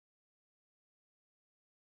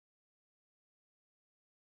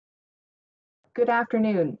Good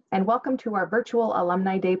afternoon, and welcome to our virtual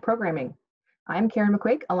Alumni Day programming. I'm Karen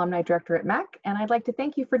McQuaig, Alumni Director at MAC, and I'd like to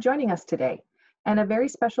thank you for joining us today. And a very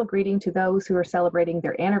special greeting to those who are celebrating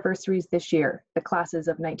their anniversaries this year, the classes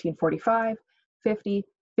of 1945, 50,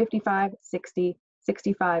 55, 60,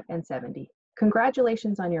 65, and 70.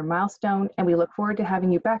 Congratulations on your milestone, and we look forward to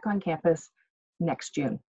having you back on campus next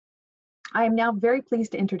June. I am now very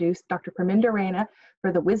pleased to introduce Dr. Parminder Raina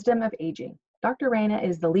for the Wisdom of Aging. Dr. Raina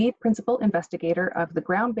is the lead principal investigator of the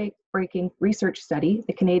groundbreaking research study,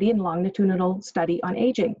 the Canadian Longitudinal Study on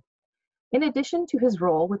Aging. In addition to his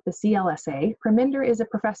role with the CLSA, Parminder is a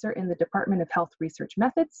professor in the Department of Health Research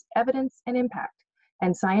Methods, Evidence, and Impact,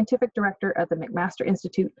 and scientific director of the McMaster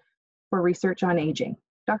Institute for Research on Aging.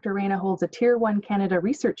 Dr. Raina holds a Tier 1 Canada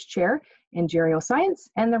Research Chair in Gerioscience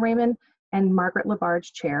and the Raymond and Margaret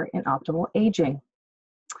Labarge Chair in Optimal Aging.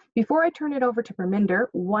 Before I turn it over to Parminder,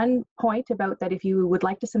 one point about that if you would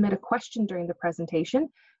like to submit a question during the presentation,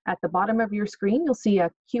 at the bottom of your screen, you'll see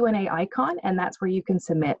a Q&A icon, and that's where you can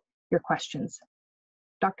submit your questions.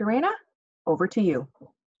 Dr. Raina, over to you.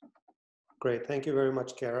 Great, thank you very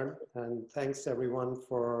much, Karen, and thanks everyone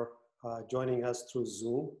for joining us through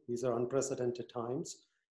Zoom. These are unprecedented times,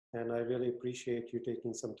 and I really appreciate you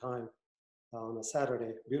taking some time on a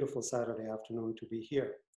Saturday, beautiful Saturday afternoon to be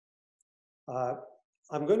here.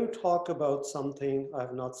 I'm going to talk about something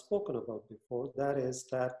I've not spoken about before. That is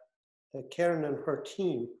that Karen and her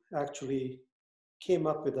team actually came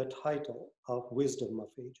up with a title of Wisdom of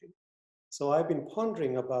Aging. So I've been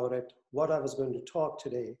pondering about it, what I was going to talk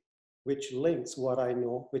today, which links what I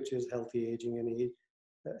know, which is healthy aging and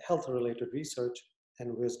health-related research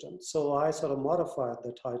and wisdom. So I sort of modified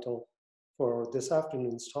the title for this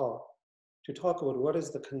afternoon's talk to talk about what is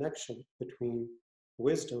the connection between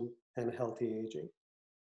wisdom and healthy aging.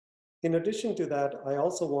 In addition to that, I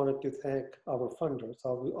also wanted to thank our funders,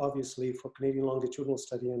 obviously for Canadian Longitudinal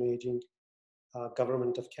Study on Aging,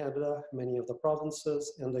 Government of Canada, many of the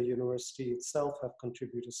provinces, and the university itself have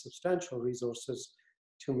contributed substantial resources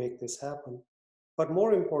to make this happen. But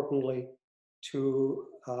more importantly, to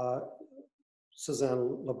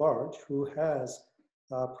Suzanne Labarge, who has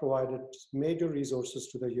provided major resources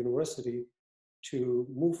to the university to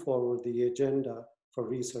move forward the agenda for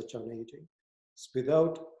research on aging.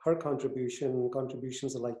 Without her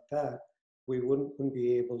contributions like that, we wouldn't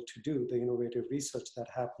be able to do the innovative research that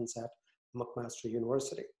happens at McMaster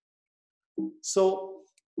University. So,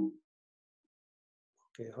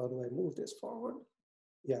 okay, how do I move this forward?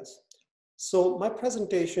 Yes. So my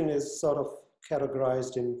presentation is sort of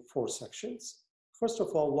categorized in 4 sections. First of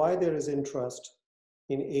all, why there is interest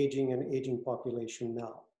in aging and aging population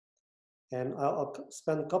now. And I'll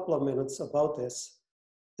spend a couple of minutes about this.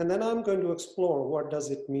 And then I'm going to explore what does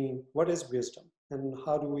it mean, what is wisdom, and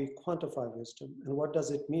how do we quantify wisdom, and what does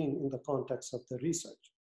it mean in the context of the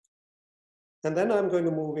research. And then I'm going to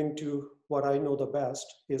move into what I know the best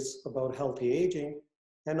is about healthy aging,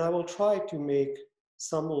 and I will try to make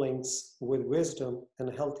some links with wisdom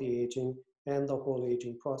and healthy aging and the whole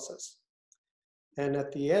aging process. And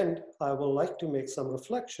at the end, I will like to make some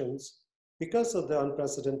reflections because of the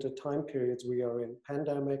unprecedented time periods we are in,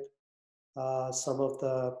 pandemic, some of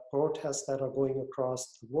the protests that are going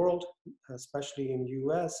across the world, especially in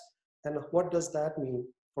US, and what does that mean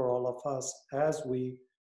for all of us as we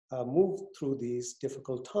move through these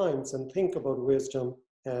difficult times and think about wisdom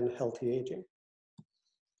and healthy aging.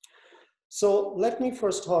 So let me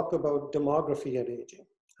first talk about demography and aging.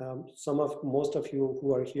 Most of you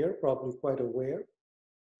who are here probably quite aware.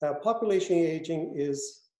 Population aging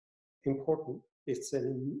is important. It's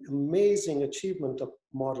an amazing achievement of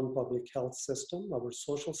modern public health system, our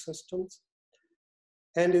social systems,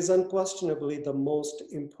 and is unquestionably the most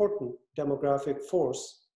important demographic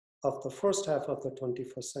force of the first half of the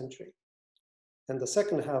 21st century. And the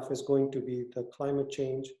second half is going to be the climate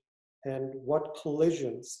change and what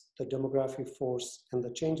collisions the demographic force and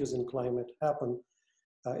the changes in climate happen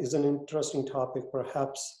is an interesting topic,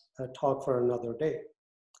 perhaps a talk for another day.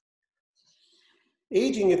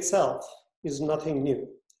 Aging itself is nothing new.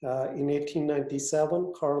 In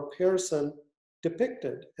 1897, Carl Pearson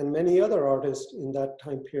depicted, and many other artists in that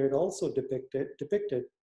time period also depicted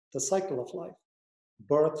the cycle of life,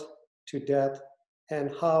 birth to death,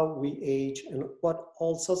 and how we age and what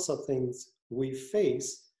all sorts of things we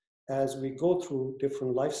face as we go through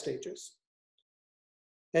different life stages.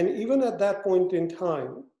 And even at that point in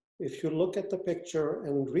time, if you look at the picture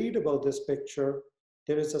and read about this picture,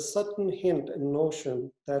 there is a certain hint and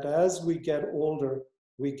notion that as we get older,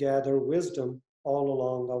 we gather wisdom all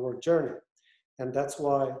along our journey. And that's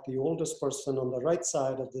why the oldest person on the right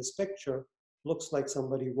side of this picture looks like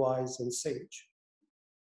somebody wise and sage.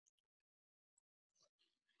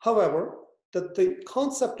 However, the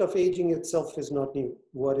concept of aging itself is not new.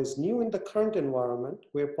 What is new in the current environment,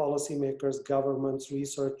 where policymakers, governments,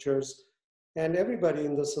 researchers, and everybody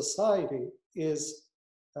in the society is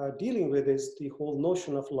dealing with, is the whole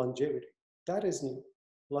notion of longevity. That is new.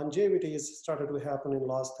 Longevity has started to happen in the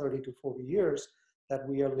last 30 to 40 years, that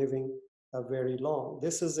we are living very long.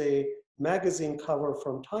 This is a magazine cover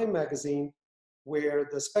from Time magazine, where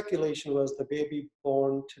the speculation was the baby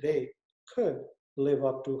born today could live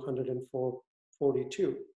up to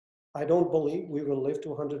 142. I don't believe we will live to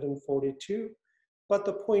 142, but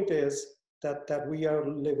the point is that we are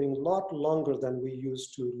living a lot longer than we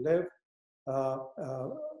used to live,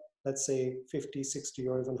 let's say 50, 60,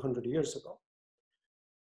 or even 100 years ago.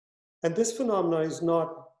 And this phenomenon is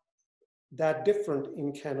not that different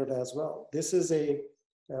in Canada as well. This is a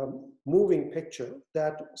moving picture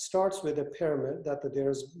that starts with a pyramid, that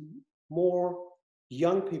there's more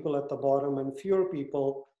young people at the bottom and fewer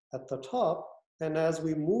people at the top. And as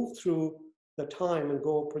we move through the time and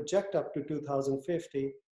go project up to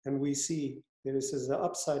 2050, and we see this is the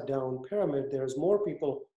upside down pyramid, there's more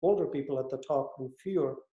people, older people at the top, and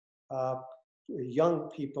fewer young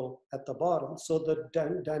people at the bottom. So the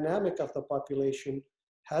dynamic of the population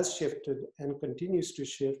has shifted and continues to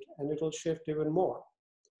shift, and it'll shift even more.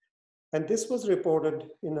 And this was reported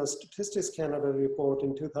in a Statistics Canada report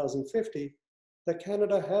in 2050, that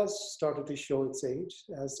Canada has started to show its age,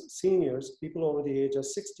 as seniors, people over the age of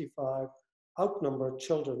 65, outnumber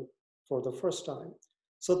children for the first time.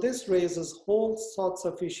 So this raises whole sorts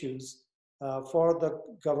of issues for the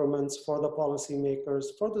governments, for the policymakers,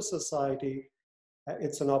 for the society.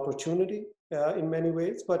 It's an opportunity in many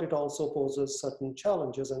ways, but it also poses certain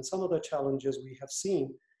challenges. And some of the challenges we have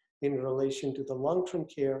seen in relation to the long-term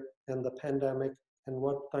care and the pandemic, and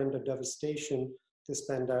what kind of devastation this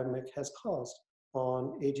pandemic has caused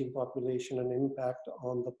on aging population and impact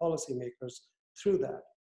on the policymakers through that.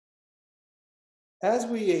 As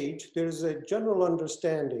we age, there's a general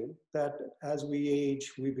understanding that as we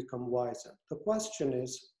age, we become wiser. The question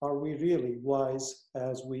is, are we really wise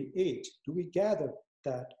as we age? Do we gather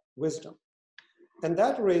that wisdom? And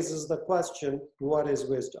that raises the question, what is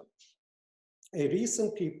wisdom? A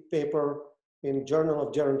recent paper in Journal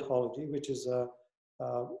of Gerontology, which is a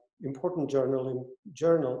important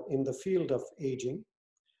journal in the field of aging,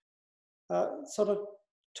 sort of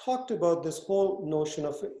talked about this whole notion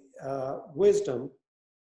of wisdom,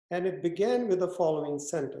 and it began with the following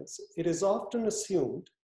sentence. It is often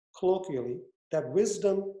assumed, colloquially, that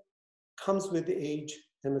wisdom comes with age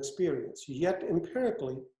and experience, yet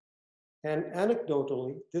empirically and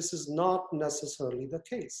anecdotally, this is not necessarily the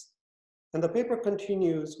case. And the paper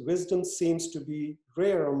continues, wisdom seems to be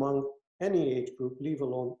rare among any age group, leave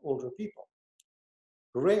alone older people.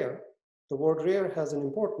 Rare, the word rare has an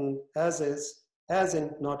important, as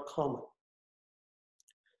in not common.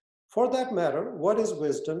 For that matter, what is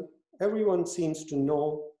wisdom? Everyone seems to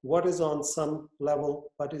know what is on some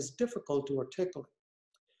level, but is difficult to articulate.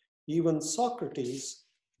 Even Socrates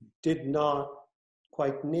did not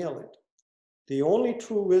quite nail it. The only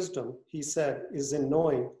true wisdom, he said, is in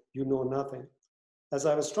knowing you know nothing. As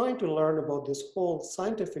I was trying to learn about this whole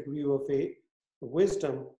scientific view of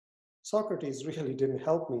wisdom, Socrates really didn't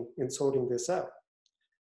help me in sorting this out.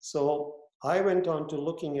 So I went on to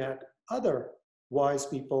looking at other wise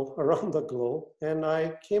people around the globe, and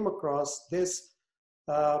I came across this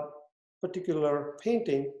particular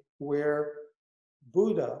painting where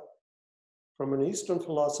Buddha, from an Eastern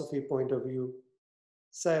philosophy point of view,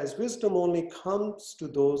 says wisdom only comes to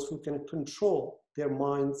those who can control their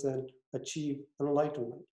minds and achieve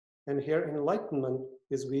enlightenment. And here enlightenment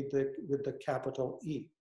is with the capital E.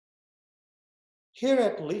 Here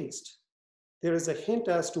at least, there is a hint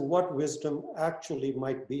as to what wisdom actually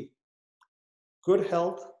might be. Good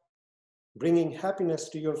health, bringing happiness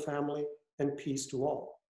to your family, and peace to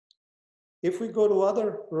all. If we go to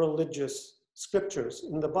other religious scriptures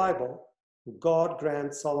in the Bible, God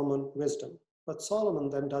grants Solomon wisdom. But Solomon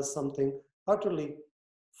then does something utterly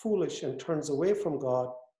foolish and turns away from God,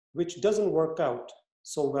 which doesn't work out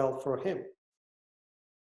so well for him.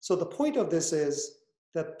 So the point of this is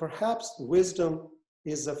that perhaps wisdom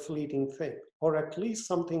is a fleeting thing, or at least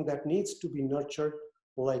something that needs to be nurtured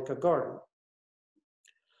like a garden.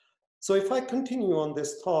 So if I continue on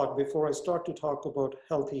this thought before I start to talk about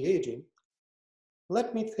healthy aging,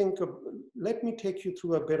 let me take you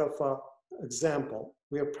through a bit of an example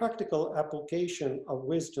where practical application of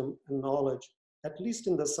wisdom and knowledge, at least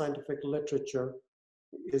in the scientific literature,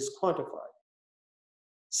 is quantified.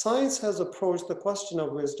 Science has approached the question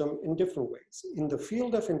of wisdom in different ways. In the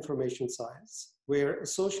field of information science, where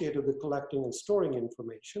associated with collecting and storing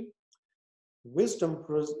information, wisdom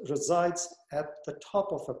resides at the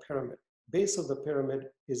top of a pyramid. Base of the pyramid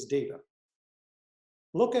is data.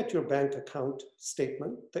 Look at your bank account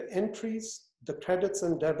statement. The entries, the credits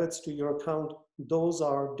and debits to your account, those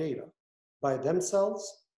are data. By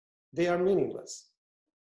themselves, they are meaningless.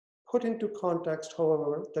 Put into context,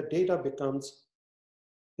 however, the data becomes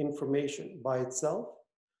information by itself.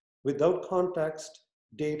 Without context,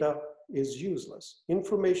 data is useless.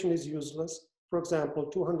 Information is useless. For example,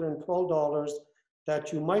 $212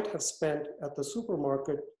 that you might have spent at the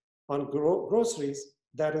supermarket on groceries,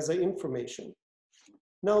 that is the information.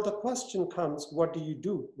 Now the question comes, what do you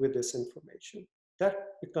do with this information? That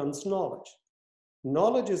becomes knowledge.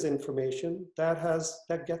 Knowledge is information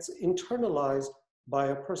that gets internalized by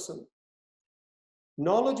a person.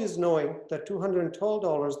 Knowledge is knowing that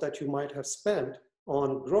 $212 that you might have spent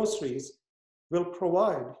on groceries will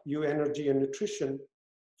provide you energy and nutrition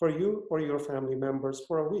for you or your family members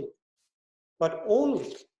for a week. But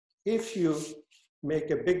only if you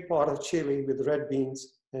make a big pot of chili with red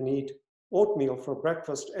beans and eat oatmeal for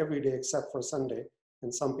breakfast every day except for Sunday,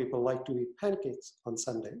 and some people like to eat pancakes on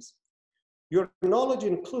Sundays. Your knowledge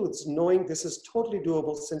includes knowing this is totally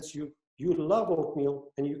doable since you love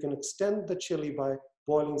oatmeal and you can extend the chili by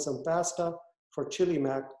boiling some pasta for chili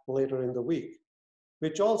mac later in the week,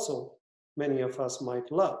 which also many of us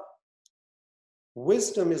might love.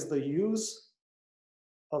 Wisdom is the use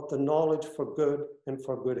of the knowledge for good and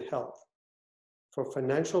for good health, for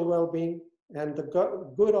financial well-being, and the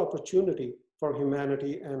good opportunity for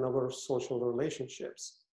humanity and our social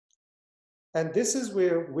relationships. And this is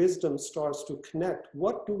where wisdom starts to connect.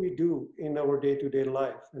 What do we do in our day-to-day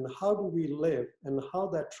life, and how do we live, and how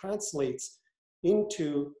that translates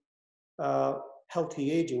into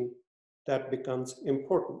healthy aging that becomes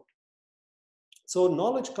important. So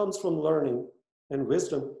knowledge comes from learning, and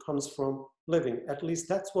wisdom comes from living. At least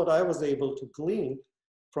that's what I was able to glean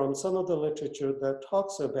from some of the literature that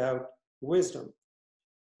talks about wisdom.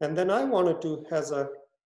 And then I wanted to, as a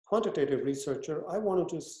quantitative researcher, I wanted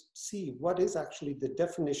to see what is actually the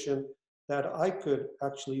definition that I could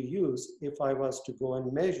actually use if I was to go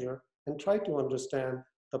and measure and try to understand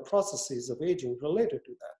the processes of aging related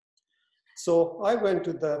to that. So I went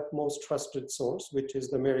to the most trusted source, which is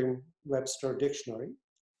the Merriam-Webster dictionary.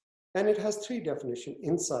 And it has three definitions.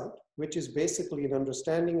 Insight, which is basically an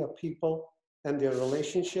understanding of people and their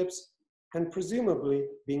relationships, and presumably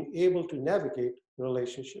being able to navigate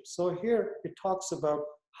relationships. So here it talks about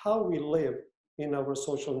how we live in our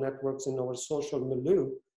social networks, in our social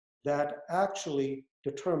milieu, that actually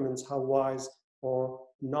determines how wise or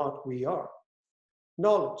not we are.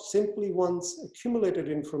 Knowledge, simply one's accumulated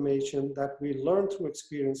information that we learn through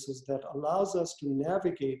experiences that allows us to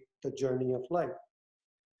navigate the journey of life.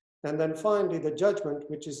 And then finally, the judgment,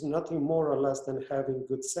 which is nothing more or less than having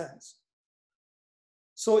good sense.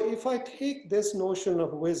 So if I take this notion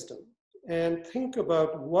of wisdom and think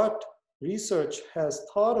about what research has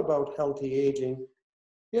thought about healthy aging,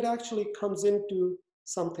 it actually comes into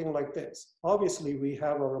something like this. Obviously, we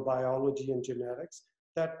have our biology and genetics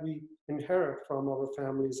that we inherit from our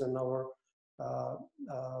families and our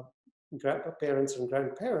parents and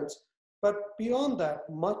grandparents. But beyond that,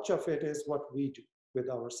 much of it is what we do with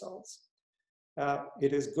ourselves.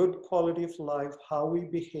 It is good quality of life, how we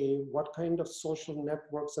behave, what kind of social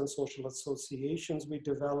networks and social associations we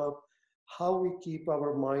develop, how we keep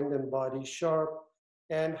our mind and body sharp,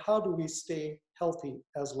 and how do we stay healthy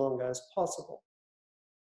as long as possible.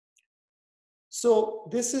 So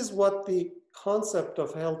this is what the concept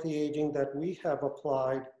of healthy aging that we have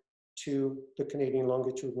applied to the Canadian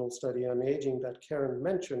Longitudinal Study on Aging that Karen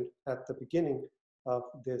mentioned at the beginning of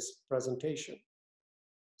this presentation.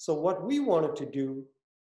 So what we wanted to do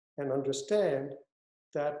and understand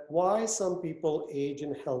that why some people age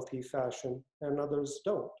in healthy fashion and others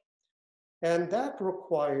don't. And that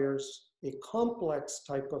requires a complex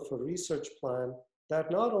type of a research plan that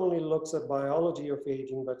not only looks at biology of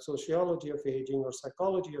aging, but sociology of aging or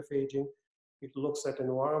psychology of aging. It looks at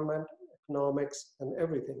environment, economics, and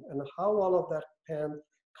everything, and how all of that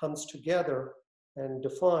comes together and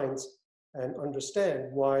defines and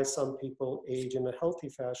understand why some people age in a healthy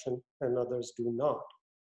fashion and others do not.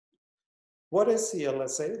 What is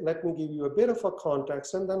CLSA? Let me give you a bit of a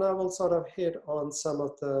context, and then I will sort of hit on some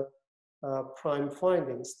of the prime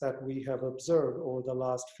findings that we have observed over the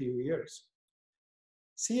last few years.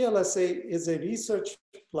 CLSA is a research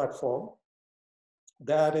platform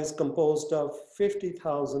that is composed of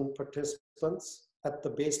 50,000 participants. At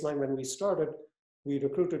the baseline when we started, we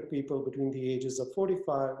recruited people between the ages of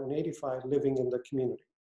 45 and 85 living in the community.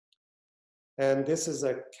 And this is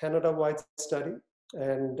a Canada-wide study.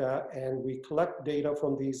 And we collect data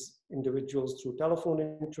from these individuals through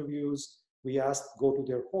telephone interviews. We go to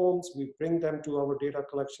their homes, we bring them to our data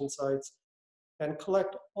collection sites and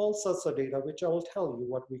collect all sorts of data, which I will tell you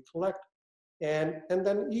what we collect. And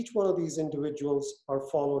then each one of these individuals are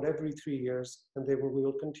followed every 3 years, and we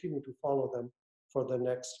will continue to follow them for the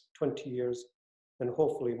next 20 years and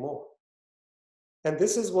hopefully more. And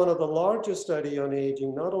this is one of the largest studies on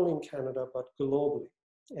aging, not only in Canada, but globally.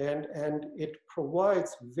 And it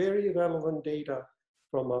provides very relevant data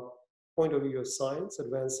from a point of view of science,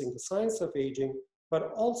 advancing the science of aging,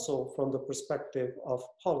 but also from the perspective of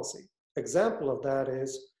policy. Example of that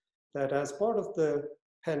is that as part of the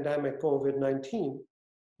pandemic COVID-19,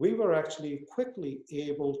 we were actually quickly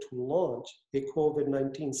able to launch a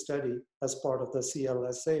COVID-19 study as part of the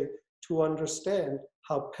CLSA to understand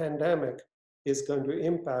how pandemic is going to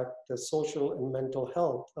impact the social and mental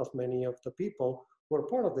health of many of the people who are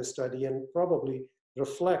part of this study, and probably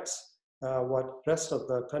reflects what rest of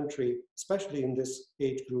the country, especially in this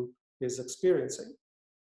age group, is experiencing.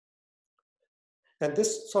 And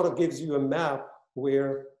this sort of gives you a map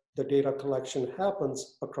where the data collection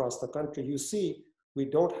happens across the country. You see, we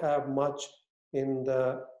don't have much in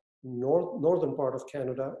the northern part of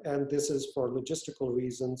Canada, and this is for logistical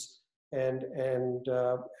reasons. And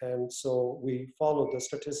so we follow the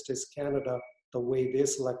Statistics Canada, the way they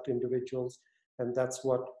select individuals, and that's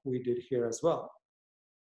what we did here as well.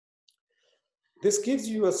 This gives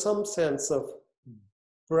you some sense of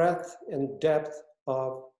breadth and depth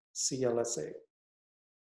of CLSA.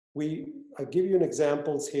 I give you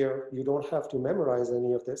examples here. You don't have to memorize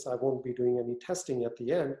any of this. I won't be doing any testing at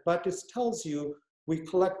the end, but it tells you we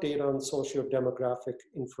collect data on socio-demographic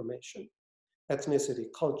information, ethnicity,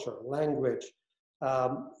 culture, language,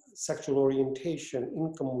 sexual orientation,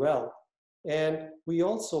 income, wealth. And we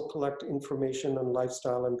also collect information on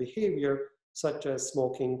lifestyle and behavior, such as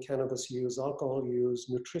smoking, cannabis use, alcohol use,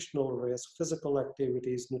 nutritional risk, physical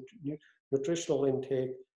activities, nutritional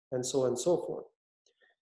intake, and so on and so forth.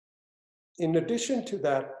 In addition to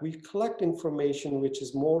that, we collect information which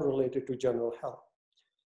is more related to general health.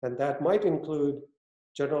 And that might include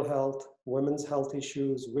general health, women's health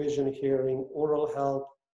issues, vision, hearing, oral health,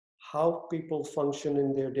 how people function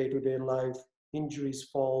in their day-to-day life, injuries,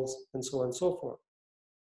 falls, and so on and so forth.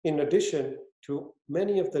 In addition to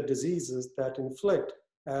many of the diseases that inflict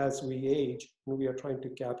as we age, and we are trying to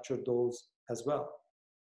capture those as well.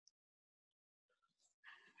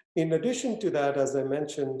 In addition to that, as I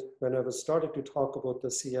mentioned, when I was starting to talk about the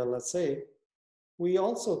CLSA, we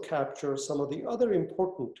also capture some of the other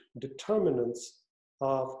important determinants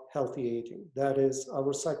of healthy aging. That is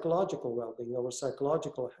our psychological well-being, our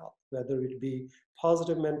psychological health, whether it be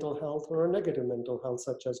positive mental health or a negative mental health,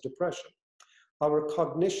 such as depression, our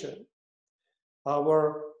cognition,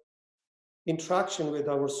 our interaction with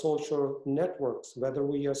our social networks, whether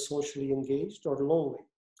we are socially engaged or lonely.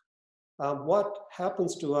 What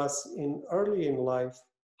happens to us early in life,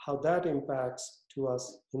 how that impacts to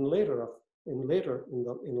us later in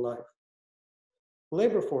life.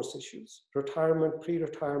 Labor force issues, retirement,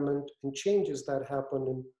 pre-retirement, and changes that happen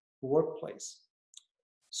in the workplace.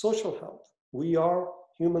 Social health.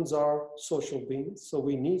 Humans are social beings, so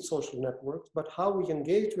we need social networks, but how we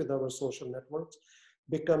engage with our social networks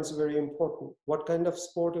becomes very important. What kind of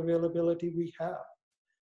support availability we have,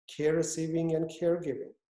 care receiving and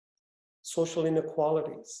caregiving, social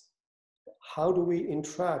inequalities. How do we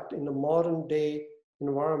interact in a modern day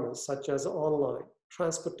environment, such as online,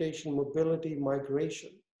 transportation, mobility,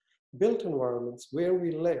 migration, built environments, where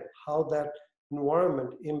we live, how that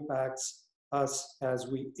environment impacts us as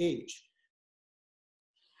we age.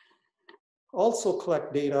 Also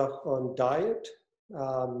collect data on diet,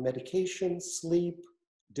 medication, sleep,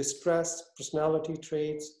 distress, personality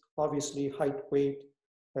traits, obviously height, weight,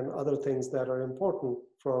 and other things that are important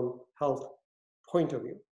from health point of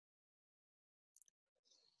view.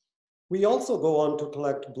 We also go on to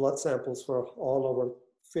collect blood samples for all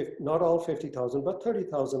over, not all 50,000, but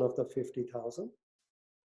 30,000 of the 50,000.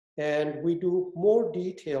 And we do more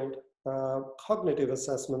detailed cognitive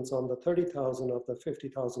assessments on the 30,000 of the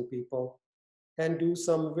 50,000 people, and do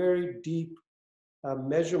some very deep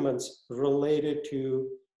measurements related to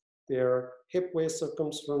their hip waist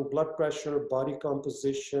circumference, blood pressure, body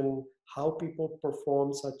composition, how people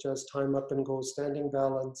perform, such as time up and go, standing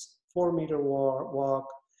balance, 4-meter walk,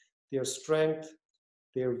 their strength,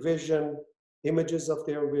 their vision, images of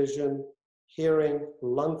their vision, hearing,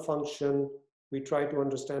 lung function. We try to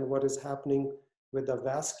understand what is happening with the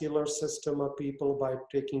vascular system of people by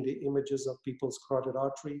taking the images of people's carotid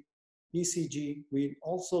artery. ECG, we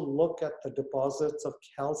also look at the deposits of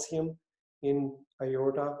calcium in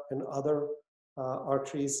aorta and other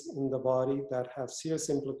arteries in the body that have serious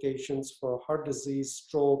implications for heart disease,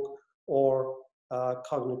 stroke, or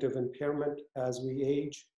cognitive impairment as we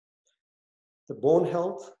age. The bone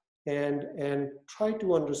health, and try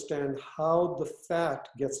to understand how the fat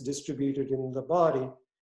gets distributed in the body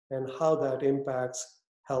and how that impacts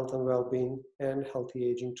health and well-being and healthy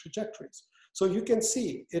aging trajectories. So you can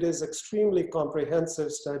see it is extremely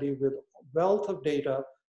comprehensive study with wealth of data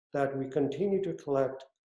that we continue to collect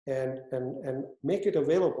and make it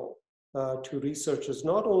available to researchers,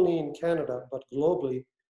 not only in Canada, but globally,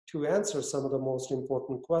 to answer some of the most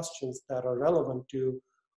important questions that are relevant to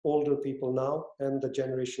older people now and the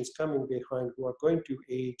generations coming behind who are going to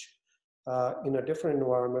age in a different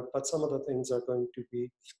environment, but some of the things are going to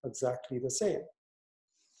be exactly the same.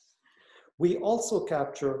 We also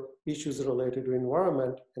capture issues related to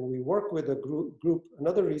environment, and we work with a group,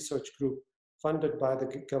 another research group funded by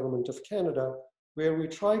the Government of Canada, where we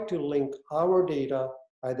try to link our data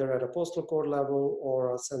either at a postal code level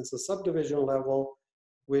or a census subdivision level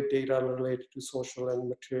with data related to social and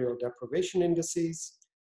material deprivation indices,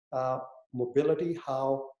 mobility,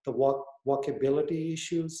 how the walkability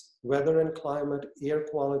issues, weather and climate, air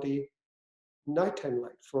quality, nighttime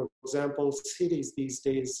light. For example, cities these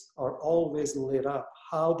days are always lit up,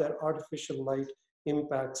 how that artificial light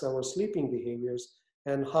impacts our sleeping behaviors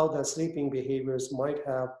and how that sleeping behaviors might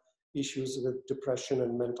have issues with depression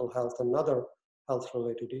and mental health and other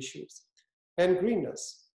health-related issues. And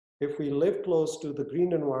greenness. If we live close to the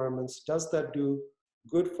green environments, does that do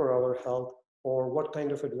good for our health, or what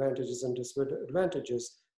kind of advantages and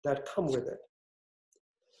disadvantages that come with it?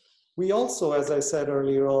 We also, as I said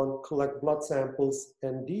earlier on, collect blood samples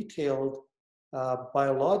and detailed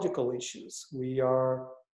biological issues. We are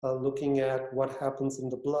looking at what happens in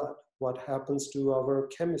the blood, what happens to our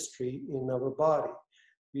chemistry in our body.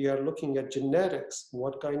 We are looking at genetics,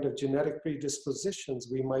 what kind of genetic predispositions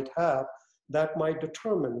we might have that might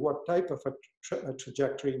determine what type of a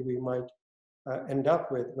trajectory we might end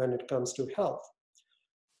up with when it comes to health.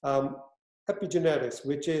 Epigenetics,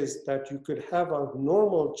 which is that you could have a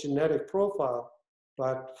normal genetic profile,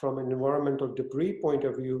 but from an environmental debris point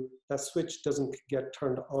of view, that switch doesn't get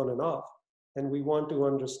turned on and off. And we want to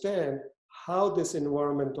understand how this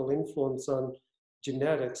environmental influence on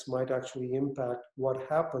genetics might actually impact what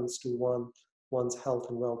happens to one's health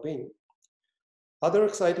and well-being. Other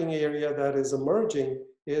exciting area that is emerging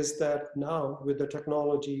is that now with the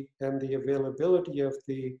technology and the availability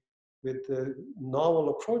with the novel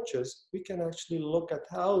approaches, we can actually look at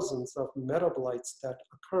thousands of metabolites that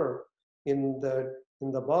occur in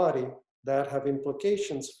the body that have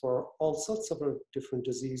implications for all sorts of different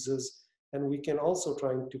diseases. And we can also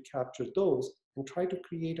try to capture those and try to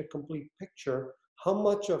create a complete picture how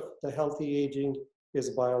much of the healthy aging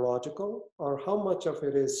is biological or how much of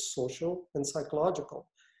it is social and psychological.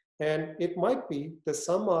 And it might be that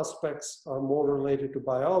some aspects are more related to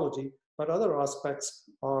biology, but other aspects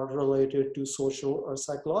are related to social or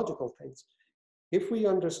psychological things. If we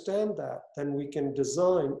understand that, then we can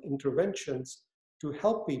design interventions to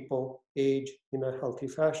help people age in a healthy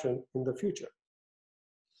fashion in the future.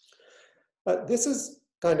 This is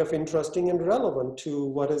kind of interesting and relevant to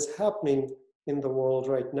what is happening in the world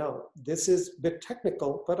right now. This is a bit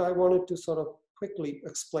technical, but I wanted to sort of quickly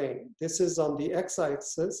explain. This is on the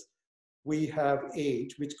x-axis, we have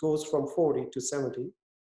age, which goes from 40 to 70.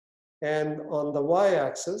 And on the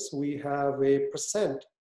y-axis, we have a percent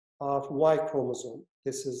of Y chromosome.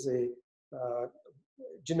 This is a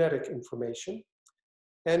genetic information.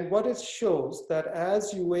 And what it shows that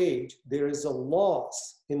as you age, there is a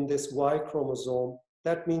loss in this Y chromosome.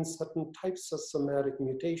 That means certain types of somatic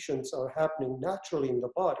mutations are happening naturally in the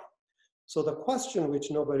body. So the question which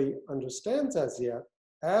nobody understands as yet,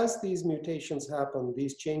 as these mutations happen,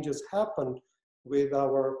 these changes happen with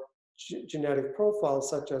our genetic profile,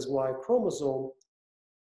 such as Y chromosome,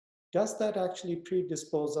 does that actually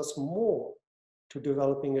predispose us more to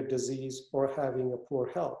developing a disease or having a poor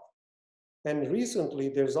health? And recently,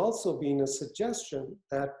 there's also been a suggestion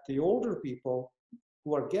that the older people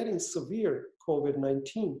who are getting severe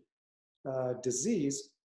COVID-19 disease,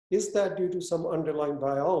 is that due to some underlying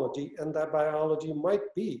biology, and that biology might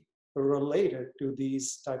be related to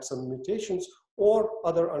these types of mutations or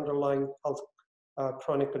other underlying health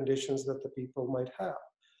chronic conditions that the people might have.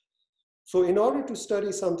 So in order to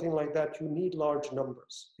study something like that, you need large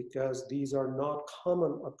numbers because these are not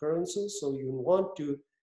common occurrences. So you want to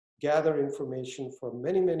gather information from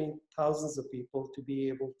many, many thousands of people to be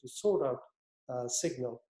able to sort out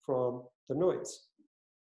signal from the noise.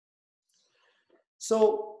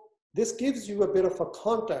 So this gives you a bit of a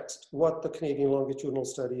context what the Canadian Longitudinal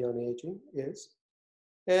Study on Aging is.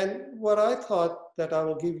 And what I thought that I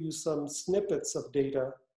will give you some snippets of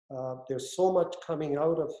data. There's so much coming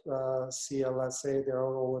out of CLSA. There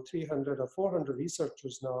are over 300 or 400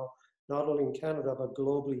 researchers now, not only in Canada, but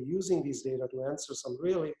globally, using these data to answer some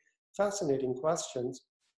really fascinating questions.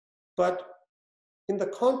 But in the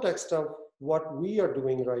context of what we are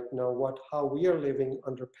doing right now, how we are living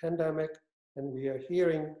under pandemic, and we are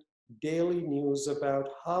hearing daily news about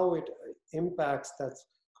how it impacts, that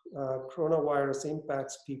coronavirus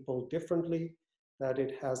impacts people differently, that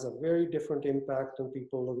it has a very different impact on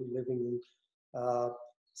people living in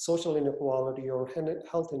social inequality or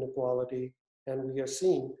health inequality. And we are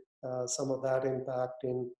seeing some of that impact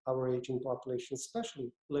in our aging population,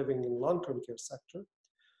 especially living in long-term care sector.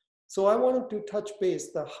 So I wanted to touch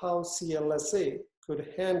base on how CLSA could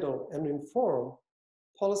handle and inform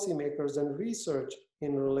policymakers and research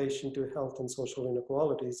in relation to health and social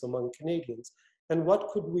inequalities among Canadians. And what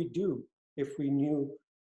could we do if we knew,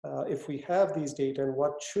 if we have these data, and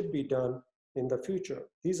what should be done in the future?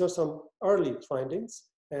 These are some early findings,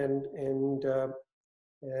 and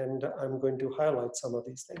I'm going to highlight some of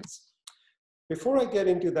these things. Before I get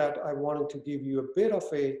into that, I wanted to give you a bit of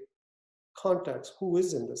a context. Who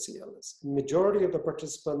is in the CLS? Majority of the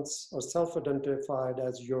participants are self-identified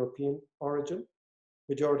as European origin.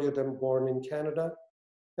 Majority of them born in Canada,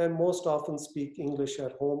 and most often speak English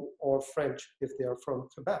at home or French if they are from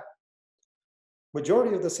Quebec.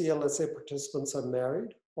 Majority of the CLSA participants are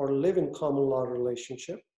married or live in common law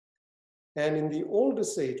relationship. And in the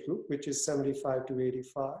oldest age group, which is 75 to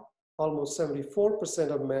 85, almost 74%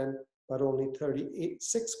 of men, but only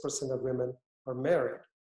 36% of women are married.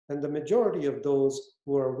 And the majority of those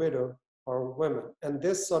who are widowed are women. And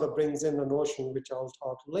this sort of brings in a notion, which I'll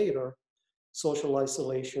talk later, social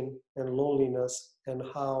isolation and loneliness, and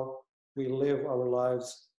how we live our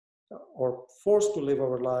lives, or forced to live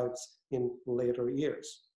our lives in later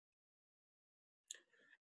years.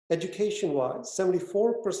 Education-wise,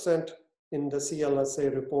 74% in the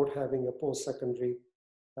CLSA report having a post-secondary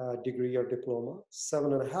degree or diploma,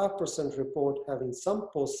 7.5% report having some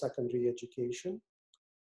post-secondary education,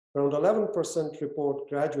 around 11% report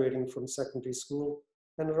graduating from secondary school,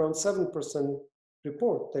 and around 7%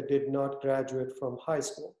 report that did not graduate from high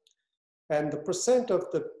school. And the percent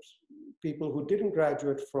of the people who didn't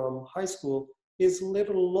graduate from high school is a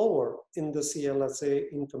little lower in the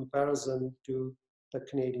CLSA in comparison to the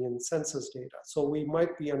Canadian census data. So we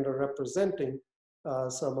might be underrepresenting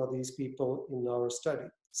some of these people in our study.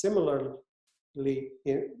 Similarly,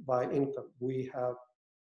 by income, we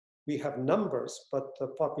have numbers, but the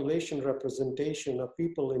population representation of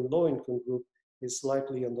people in low income group is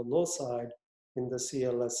slightly on the low side in the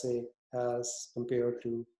CLSA as compared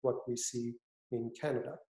to what we see in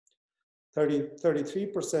Canada.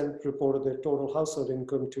 33% reported their total household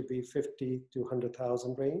income to be 50 to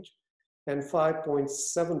 100,000 range, and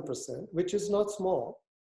 5.7%, which is not small,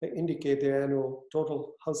 indicate their annual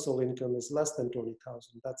total household income is less than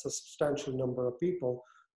 20,000. That's a substantial number of people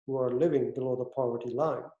who are living below the poverty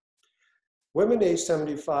line. Women aged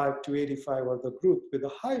 75 to 85 are the group with the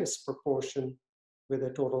highest proportion with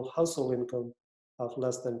a total household income of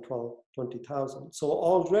less than 20,000. So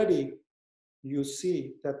already you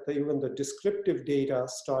see that even the descriptive data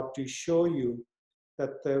start to show you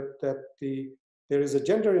that there is a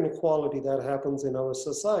gender inequality that happens in our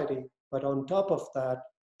society, but on top of that,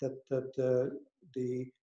 the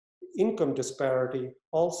income disparity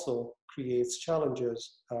also creates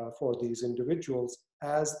challenges for these individuals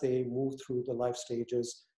as they move through the life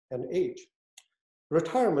stages and age.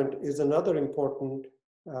 Retirement is another important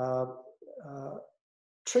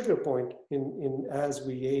trigger point as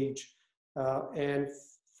we age, and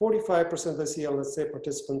 45% of the CLSA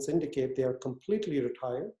participants indicate they are completely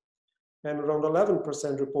retired, and around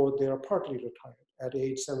 11% report they are partly retired. At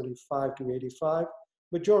age 75 to 85,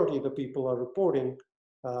 majority of the people are reporting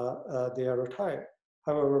they are retired.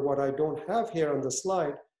 However, what I don't have here on the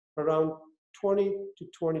slide, around 20 to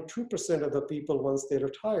 22% of the people, once they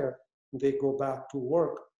retire, they go back to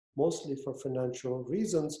work, mostly for financial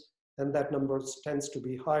reasons, and that number tends to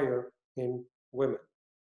be higher in women.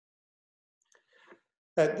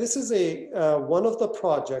 This is one of the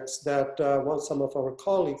projects that some of our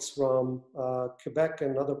colleagues from Quebec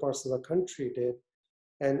and other parts of the country did.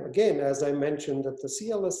 And again, as I mentioned, that the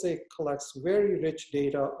CLSA collects very rich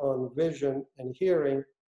data on vision and hearing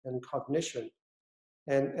and cognition.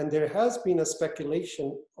 And there has been a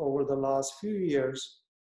speculation over the last few years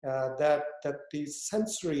that these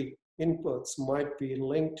sensory inputs might be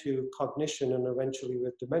linked to cognition and eventually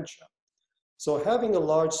with dementia. So having a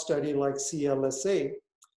large study like CLSA,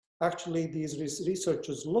 actually these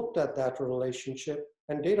researchers looked at that relationship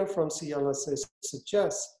And data from CLSA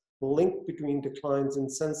suggests the link between declines in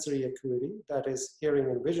sensory acuity, that is hearing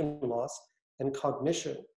and vision loss, and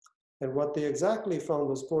cognition. And what they exactly found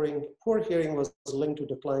was poor hearing was linked to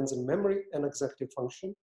declines in memory and executive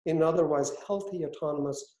function in otherwise healthy,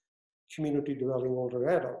 autonomous, community-dwelling older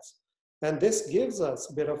adults. And this gives us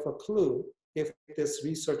a bit of a clue, if this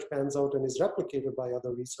research pans out and is replicated by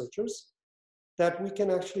other researchers, that we can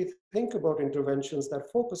actually think about interventions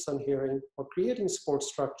that focus on hearing or creating support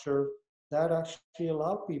structure that actually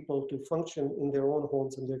allow people to function in their own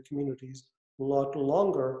homes and their communities a lot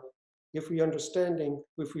longer if we understand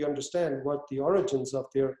what the origins of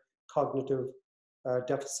their cognitive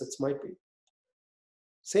deficits might be.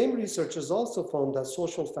 Same researchers also found that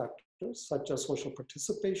social factors such as social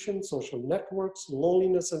participation, social networks,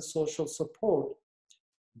 loneliness, and social support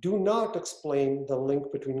do not explain the link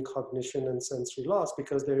between cognition and sensory loss,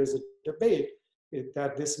 because there is a debate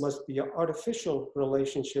that this must be an artificial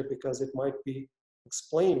relationship because it might be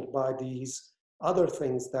explained by these other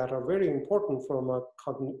things that are very important from a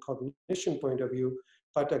cognition point of view.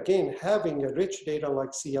 But again, having a rich data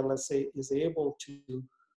like CLSA is able to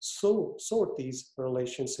sort these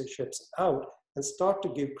relationships out and start to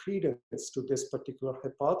give credence to this particular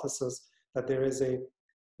hypothesis that there is a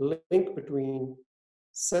link between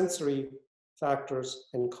sensory factors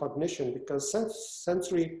and cognition, because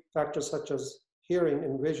sensory factors such as hearing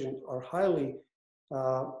and vision are highly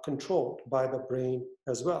controlled by the brain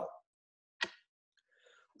as well.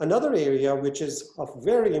 Another area which is of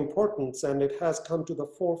very importance, and it has come to the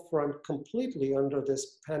forefront completely under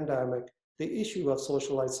this pandemic, the issue of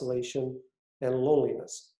social isolation and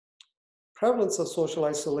loneliness. Prevalence of social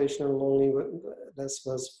isolation and loneliness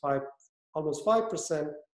was almost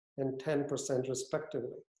 5% and 10%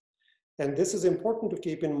 respectively. And this is important to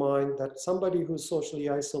keep in mind, that somebody who's socially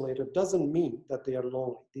isolated doesn't mean that they are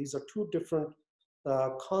lonely. These are two different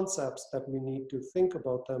concepts that we need to think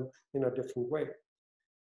about them in a different way.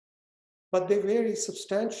 But they vary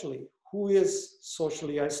substantially, who is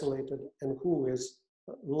socially isolated and who is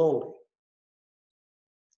lonely.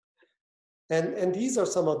 And these are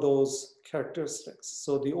some of those characteristics.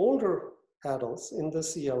 So the older adults in the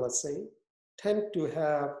CLSA tend to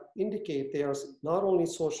indicate they are not only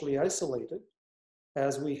socially isolated,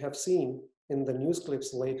 as we have seen in the news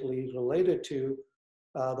clips lately related to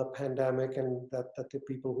the pandemic, and that the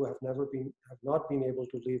people who have not been able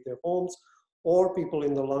to leave their homes, or people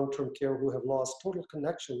in the long-term care who have lost total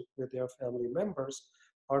connection with their family members,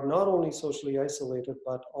 are not only socially isolated,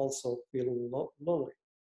 but also feeling lonely.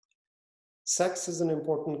 Sex is an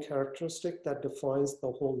important characteristic that defines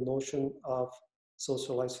the whole notion of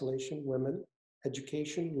social isolation. Women,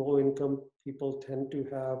 education, low-income people tend to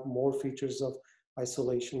have more features of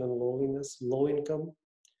isolation and loneliness. Low income,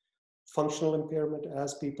 functional impairment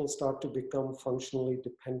as people start to become functionally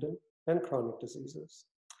dependent, and chronic diseases.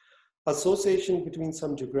 Association between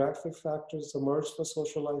some geographic factors emerge for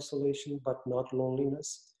social isolation, but not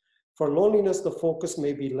loneliness. For loneliness, the focus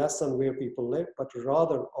may be less on where people live, but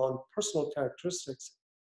rather on personal characteristics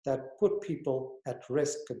that put people at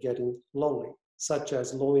risk of getting lonely, such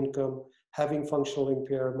as low income, having functional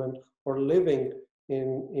impairment, or living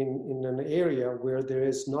in an area where there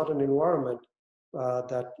is not an environment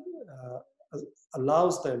that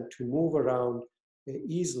allows them to move around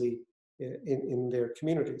easily in their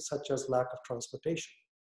community, such as lack of transportation.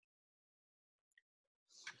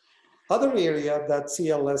 Other area that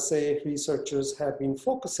CLSA researchers have been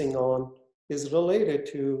focusing on is related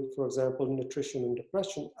to, for example, nutrition and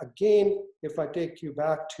depression. Again, if I take you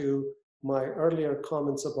back to my earlier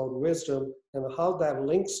comments about wisdom and how that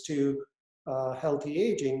links to healthy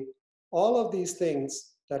aging, all of these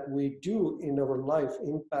things that we do in our life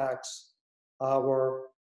impacts our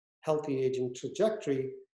healthy aging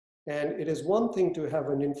trajectory. And it is one thing to have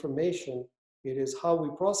an information, it is how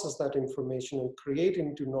we process that information and create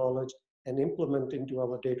into knowledge and implement into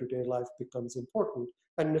our day-to-day life becomes important.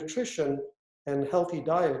 And nutrition and healthy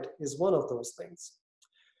diet is one of those things.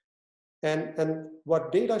 And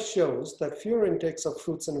what data shows that fewer intakes of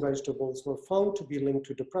fruits and vegetables were found to be linked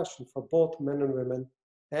to depression for both men and women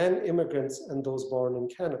and immigrants and those born in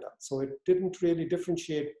Canada. So it didn't really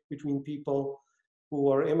differentiate between people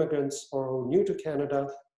who are immigrants or who are new to Canada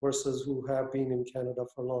versus who have been in Canada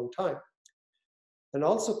for a long time. And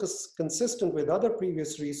also consistent with other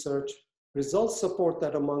previous research, results support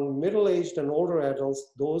that among middle-aged and older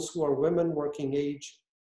adults, those who are women working age,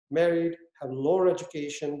 married, have lower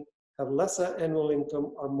education, have lesser annual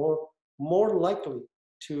income, are more likely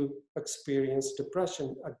to experience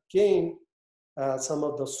depression. Again, some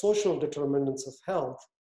of the social determinants of health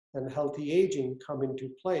and healthy aging come into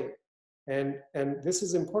play. And this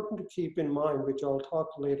is important to keep in mind, which I'll talk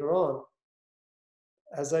later on.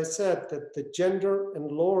 As I said, that the gender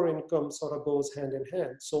and lower income sort of goes hand in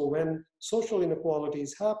hand. So when social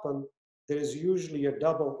inequalities happen, there is usually a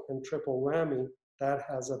double and triple whammy that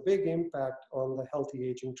has a big impact on the healthy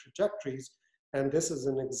aging trajectories. And this is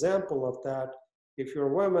an example of that. If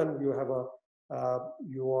you're a woman, you have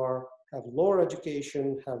have lower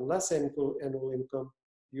education, have less annual income,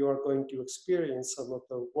 you are going to experience some of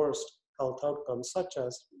the worst health outcomes, such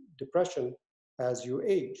as depression as you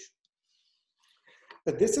age.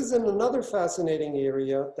 But this is another fascinating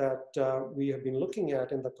area that we have been looking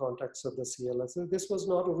at in the context of the CLSA. This was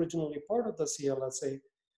not originally part of the CLSA,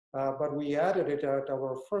 but we added it at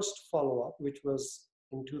our first follow-up, which was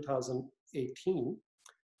in 2018,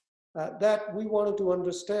 that we wanted to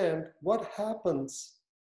understand what happens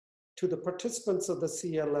to the participants of the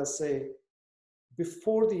CLSA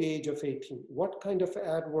before the age of 18, what kind of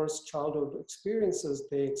adverse childhood experiences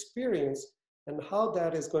they experience, and how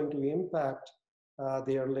that is going to impact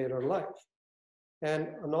their later life. And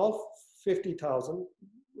on all 50,000,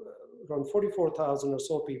 around 44,000 or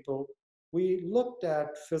so people, we looked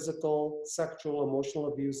at physical, sexual,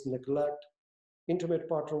 emotional abuse, neglect, intimate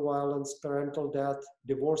partner violence, parental death,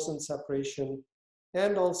 divorce and separation,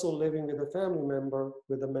 and also living with a family member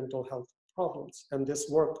with a mental health problems. And this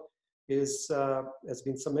work has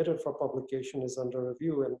been submitted for publication, is under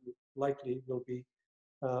review, and likely will be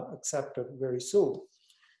accepted very soon.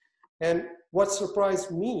 And what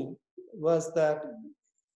surprised me was that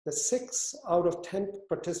the 6 out of 10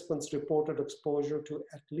 participants reported exposure to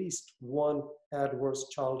at least one adverse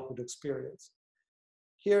childhood experience.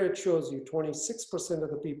 Here it shows you 26% of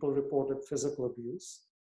the people reported physical abuse,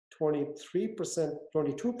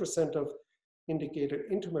 22% of indicated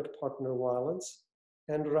intimate partner violence,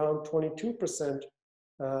 and around 22%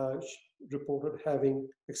 reported having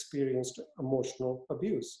experienced emotional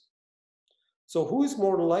abuse. So who is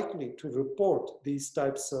more likely to report these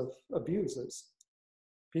types of abuses?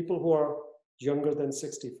 People who are younger than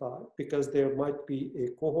 65, because there might be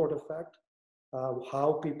a cohort effect,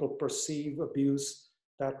 how people perceive abuse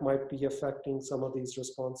that might be affecting some of these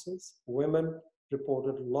responses. Women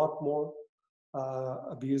reported a lot more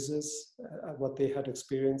abuses, what they had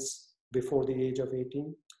experienced before the age of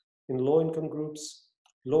 18. In low-income groups,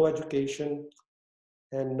 low education,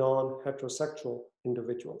 and non-heterosexual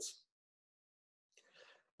individuals.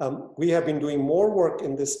 We have been doing more work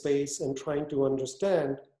in this space and trying to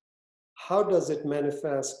understand how does it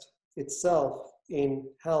manifest itself in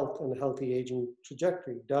health and healthy aging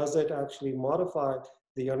trajectory. Does it actually modify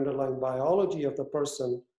the underlying biology of the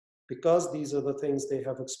person because these are the things they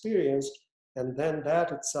have experienced, and then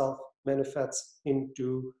that itself manifests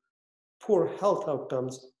into poor health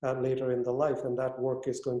outcomes later in the life, and that work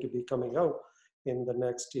is going to be coming out in the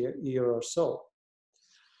next year or so.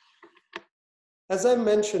 As I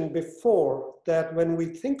mentioned before, that when we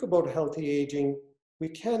think about healthy aging, we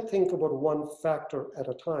can't think about one factor at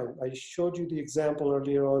a time. I showed you the example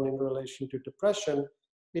earlier on in relation to depression.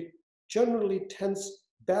 It generally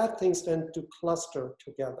bad things tend to cluster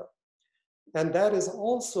together. And that is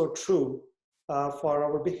also true for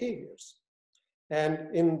our behaviors.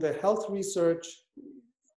 And in the health research,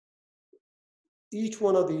 each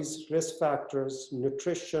one of these risk factors,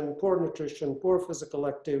 nutrition, poor physical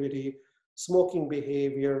activity, smoking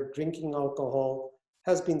behavior, drinking alcohol,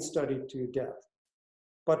 has been studied to death.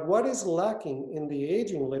 But what is lacking in the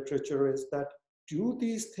aging literature is that, do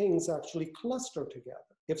these things actually cluster together?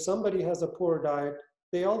 If somebody has a poor diet,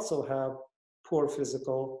 they also have poor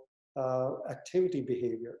physical activity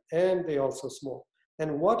behavior, and they also smoke.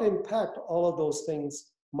 And what impact all of those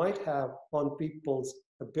things might have on people's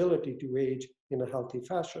ability to age in a healthy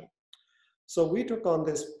fashion. So we took on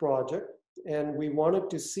this project, and we wanted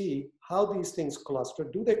to see how these things cluster.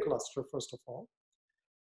 Do they cluster, first of all?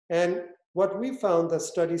 And what we found, the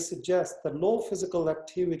study suggests that low physical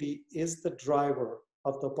activity is the driver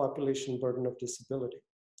of the population burden of disability.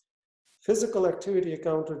 Physical activity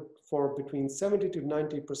accounted for between 70 to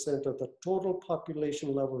 90% of the total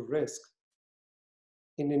population level risk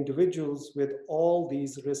in individuals with all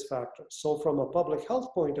these risk factors. So from a public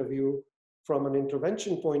health point of view, from an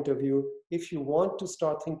intervention point of view, if you want to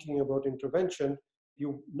start thinking about intervention,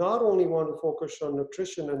 you not only want to focus on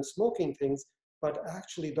nutrition and smoking things, but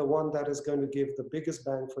actually the one that is going to give the biggest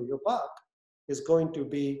bang for your buck is going to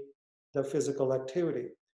be the physical activity.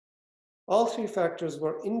 All three factors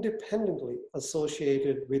were independently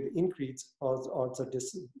associated with increased odds of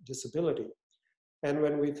disability. And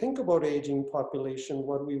when we think about aging population,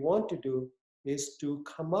 what we want to do is to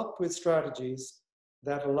come up with strategies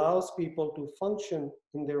that allows people to function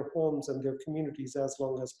in their homes and their communities as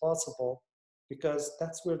long as possible, because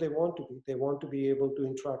that's where they want to be. They want to be able to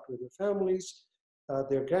interact with their families,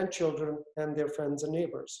 their grandchildren, and their friends and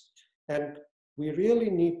neighbors. And we really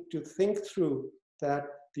need to think through that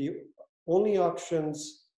the only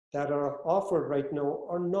options that are offered right now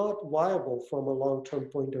are not viable from a long-term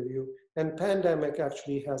point of view. And pandemic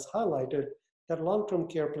actually has highlighted that long-term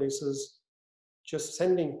care places, just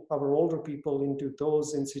sending our older people into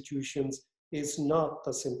those institutions is not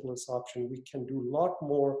the simplest option. We can do a lot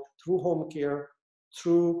more through home care,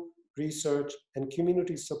 through research and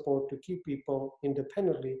community support to keep people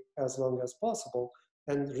independently as long as possible,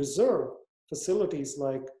 and reserve facilities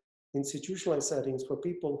like institutionalized settings for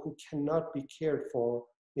people who cannot be cared for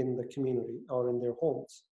in the community or in their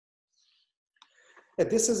homes. And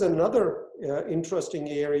this is another interesting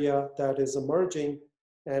area that is emerging,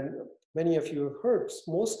 and many of you have heard,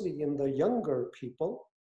 mostly in the younger people,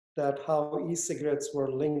 that how e-cigarettes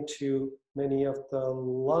were linked to many of the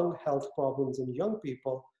lung health problems in young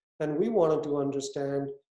people. And we wanted to understand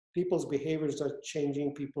people's behaviors are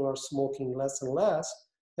changing, people are smoking less and less.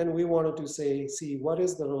 And we wanted to see what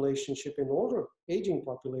is the relationship in older aging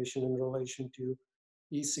population in relation to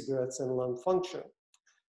e-cigarettes and lung function.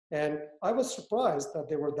 And I was surprised that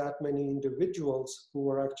there were that many individuals who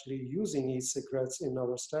were actually using e-cigarettes in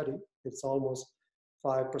our study. It's almost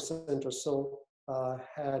 5% or so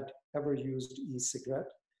had ever used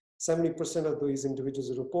e-cigarette. 70% of these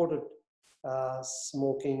individuals reported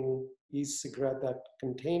smoking e-cigarette that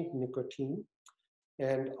contained nicotine.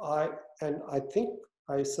 And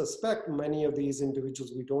I suspect many of these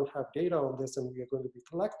individuals, we don't have data on this and we are going to be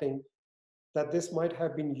collecting, that this might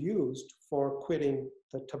have been used for quitting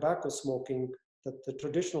the tobacco smoking, the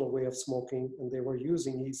traditional way of smoking, and they were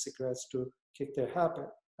using e-cigarettes to kick their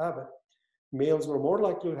habit. Males were more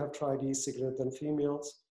likely to have tried e-cigarette than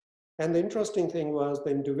females. And the interesting thing was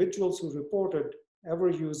the individuals who reported ever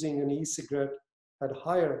using an e-cigarette had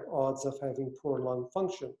higher odds of having poor lung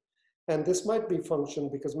function. And this might be function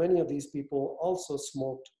because many of these people also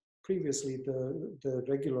smoked previously the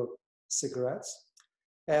regular cigarettes.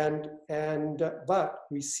 But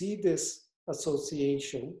we see this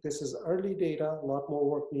association. This is early data. A lot more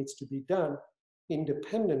work needs to be done,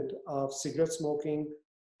 independent of cigarette smoking,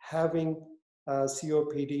 having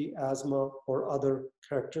COPD, asthma, or other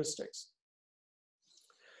characteristics.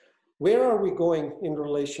 Where are we going in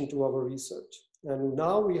relation to our research? And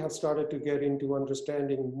now we have started to get into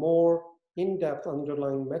understanding more in-depth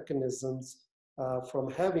underlying mechanisms from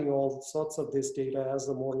having all sorts of this data as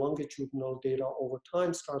the more longitudinal data over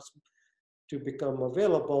time starts to become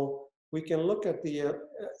available. We can look at the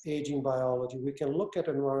aging biology, we can look at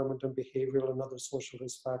environment and behavioral and other social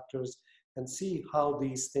risk factors and see how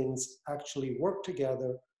these things actually work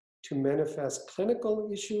together to manifest clinical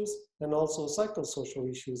issues and also psychosocial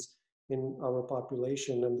issues in our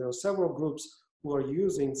population. And there are several groups who are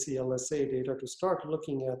using CLSA data to start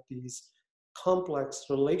looking at these complex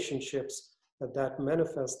relationships that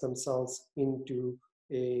manifest themselves into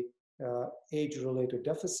a age-related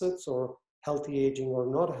deficits or healthy aging or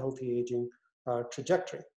not healthy aging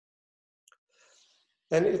trajectory.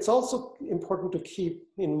 And it's also important to keep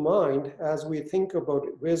in mind as we think about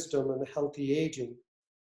wisdom and healthy aging.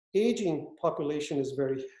 Aging population is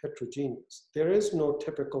very heterogeneous. There is no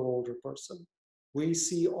typical older person. We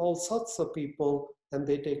see all sorts of people and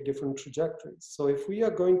they take different trajectories. So if we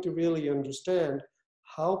are going to really understand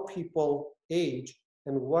how people age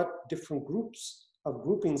and what different groups of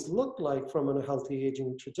groupings look like from a healthy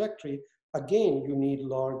aging trajectory, again, you need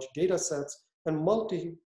large data sets and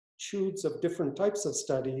multitudes of different types of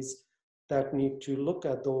studies that need to look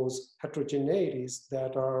at those heterogeneities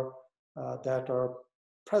that are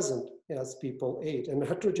present as people age. And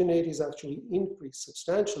heterogeneities actually increase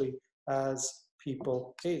substantially as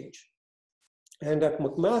people age. And at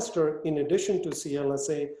McMaster, in addition to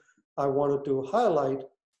CLSA, I wanted to highlight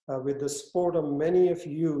with the support of many of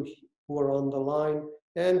you who are on the line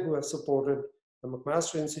and who have supported the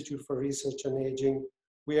McMaster Institute for Research on Aging,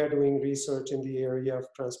 we are doing research in the area of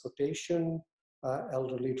transportation,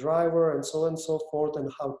 elderly driver, and so on and so forth,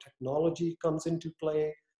 and how technology comes into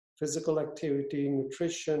play, physical activity,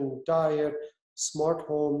 nutrition, diet, smart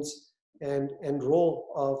homes, and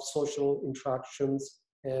role of social interactions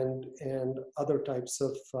and other types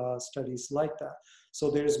of studies like that. So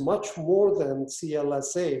there's much more than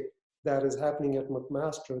CLSA that is happening at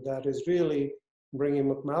McMaster that is really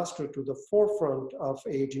bringing McMaster to the forefront of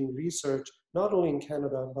aging research, not only in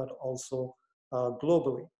Canada, but also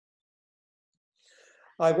globally.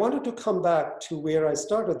 I wanted to come back to where I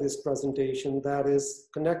started this presentation, that is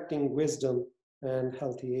connecting wisdom and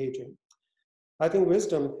healthy aging. I think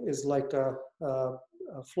wisdom is like a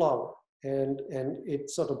flower, and it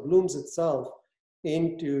sort of blooms itself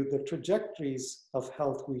into the trajectories of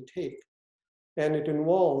health we take. And it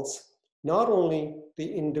involves not only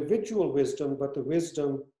the individual wisdom, but the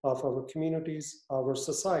wisdom of our communities, our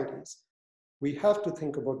societies. We have to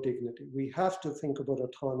think about dignity. We have to think about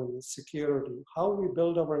autonomy, security, how we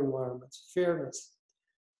build our environments, fairness,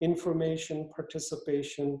 information,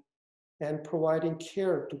 participation, and providing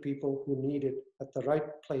care to people who need it at the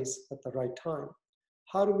right place at the right time.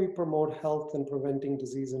 How do we promote health and preventing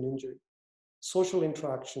disease and injury? Social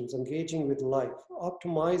interactions, engaging with life,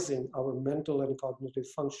 optimizing our mental and cognitive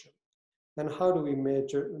function, and how do we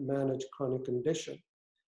manage chronic condition?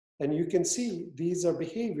 And you can see these are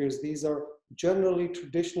behaviors, these are generally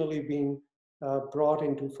traditionally being brought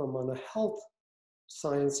into from on a health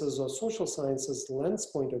sciences or social sciences lens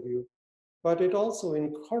point of view, but it also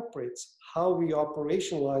incorporates how we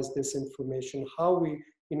operationalize this information, how we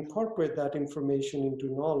incorporate that information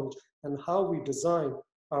into knowledge, and how we design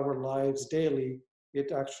our lives daily.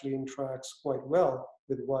 It actually interacts quite well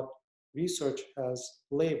with what research has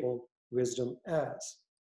labeled wisdom as.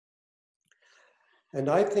 And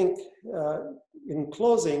I think in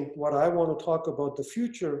closing, what I want to talk about the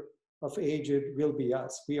future of aged will be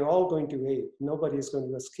us. We are all going to age. Nobody is going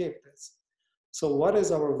to escape this. So what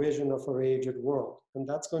is our vision of our aged world? And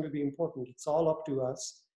that's going to be important. It's all up to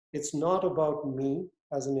us. It's not about me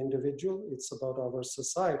as an individual. It's about our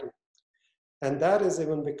society. And that is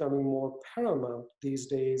even becoming more paramount these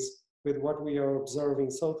days with what we are observing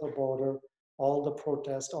south of the border, all the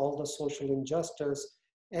protests, all the social injustice,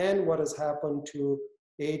 and what has happened to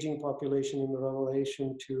aging population in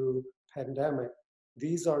relation to pandemic.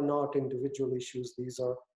 These are not individual issues, these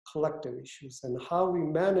are collective issues. And how we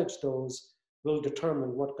manage those will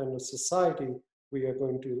determine what kind of society we are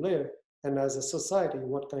going to live. And as a society,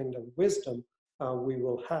 what kind of wisdom we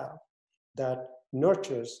will have that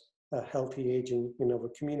nurtures a healthy aging in our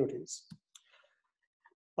communities.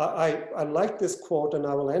 I like this quote, and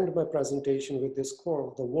I will end my presentation with this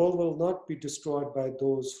quote. The world will not be destroyed by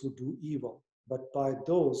those who do evil, but by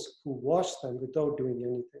those who watch them without doing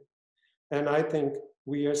anything. And I think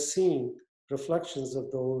we are seeing reflections of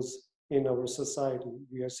those in our society.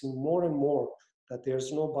 We are seeing more and more that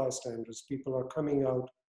there's no bystanders. People are coming out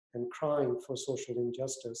and crying for social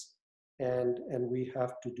injustice. And we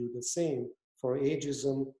have to do the same for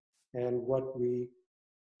ageism and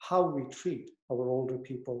how we treat our older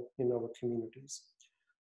people in our communities.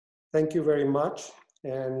 Thank you very much.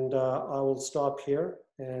 And I will stop here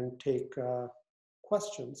and take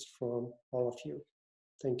questions from all of you.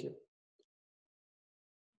 Thank you.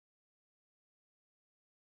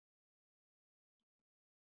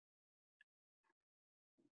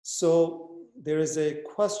 So there is a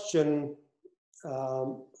question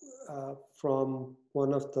from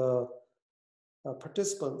one of the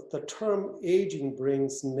participants. The term aging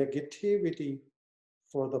brings negativity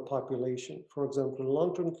for the population. For example,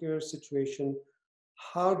 long-term care situation,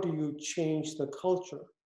 how do you change the culture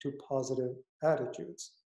to positive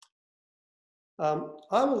attitudes?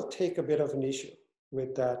 I will take a bit of an issue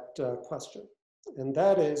with that question, and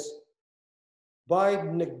that is, by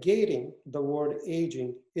negating the word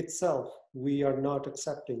aging itself, we are not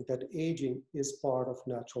accepting that aging is part of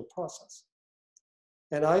natural process.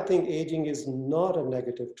 And I think aging is not a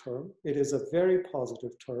negative term. It is a very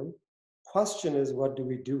positive term. Question is, what do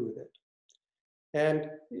we do with it? And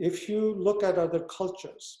if you look at other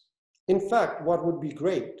cultures, in fact, what would be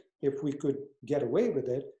great if we could get away with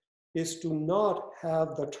it is to not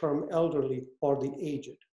have the term elderly or the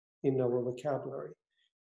aged in our vocabulary.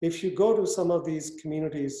 If you go to some of these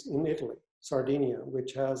communities in Italy, Sardinia,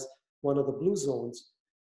 which has one of the blue zones,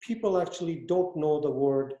 people actually don't know the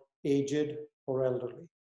word aged or elderly.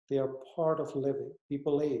 They are part of living.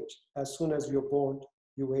 People age. As soon as you're born,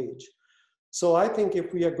 you age. So I think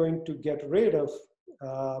if we are going to get rid of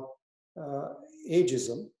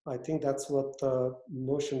ageism, I think that's what the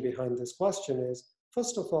notion behind this question is.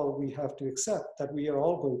 First of all, we have to accept that we are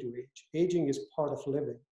all going to age. Aging is part of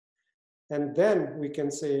living. And then we can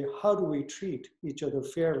say, how do we treat each other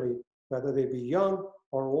fairly, whether they be young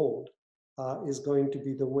or old, is going to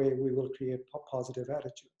be the way we will create positive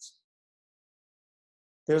attitudes.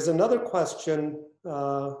 There's another question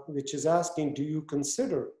which is asking, do you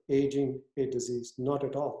consider aging a disease? Not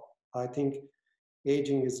at all. I think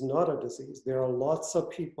aging is not a disease. There are lots of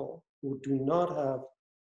people who do not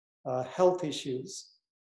have health issues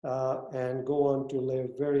and go on to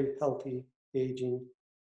live very healthy aging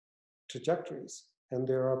trajectories. And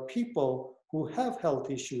there are people who have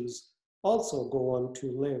health issues also go on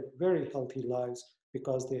to live very healthy lives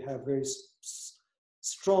because they have very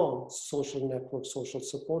strong social network, social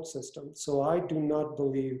support system. So I do not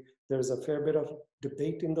believe there's a fair bit of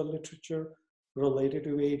debate in the literature related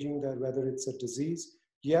to aging, that whether it's a disease.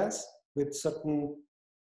 Yes, with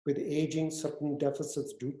aging, certain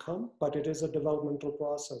deficits do come, but it is a developmental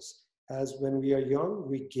process. As when we are young,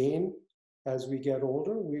 we gain. As we get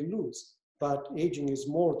older, we lose. But aging is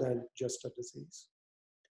more than just a disease.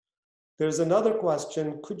 There's another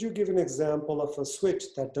question. Could you give an example of a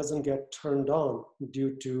switch that doesn't get turned on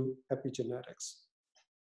due to epigenetics?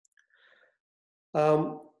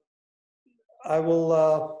 I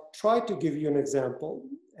will try to give you an example,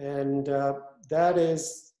 and that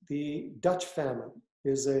is the Dutch famine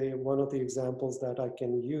is one of the examples that I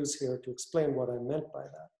can use here to explain what I meant by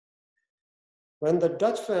that. When the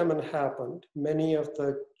Dutch famine happened, many of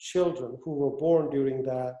the children who were born during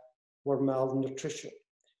that were malnutrition.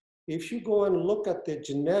 If you go and look at the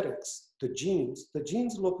genetics, the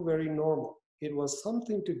genes look very normal. It was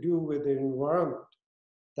something to do with the environment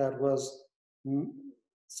that was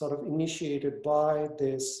sort of initiated by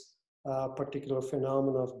this particular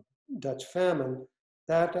phenomenon of Dutch famine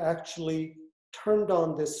that actually turned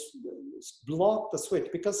on this, blocked the switch.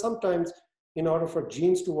 Because sometimes in order for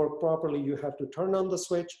genes to work properly, you have to turn on the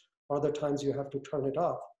switch, other times you have to turn it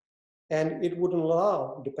off. And it wouldn't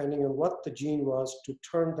allow, depending on what the gene was, to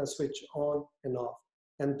turn the switch on and off.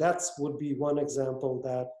 And that would be one example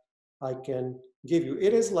that I can give you.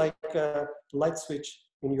 It is like a light switch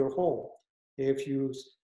in your home. If you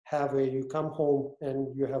come home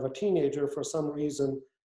and you have a teenager, for some reason,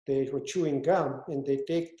 they were chewing gum and they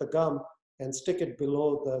take the gum and stick it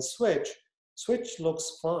below the switch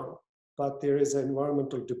looks fine, but there is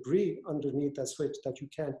environmental debris underneath that switch that you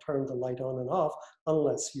can't turn the light on and off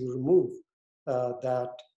unless you remove that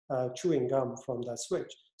chewing gum from that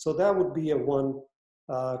switch. So that would be a one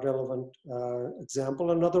relevant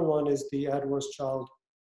example. Another one is the adverse child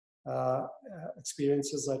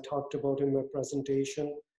experiences I talked about in my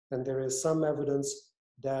presentation. And there is some evidence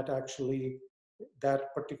that actually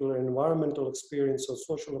that particular environmental experience or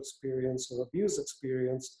social experience or abuse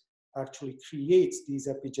experience actually creates these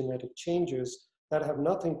epigenetic changes that have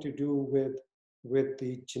nothing to do with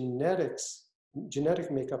the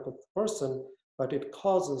genetic makeup of the person, but it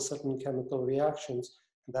causes certain chemical reactions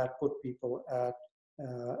that put people at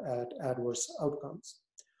adverse outcomes.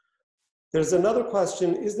 There's another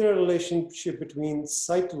question, is there a relationship between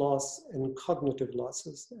sight loss and cognitive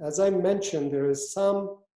losses? As I mentioned, there is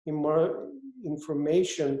some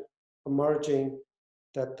information emerging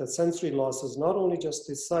that the sensory losses, not only just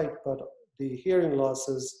the sight, but the hearing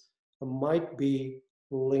losses might be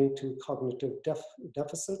linked to cognitive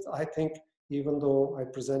deficits. I think even though I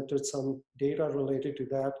presented some data related to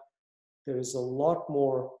that, there is a lot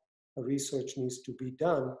more research needs to be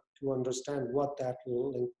done to understand what that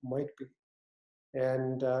link might be.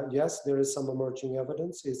 And yes, there is some emerging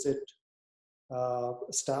evidence. Is it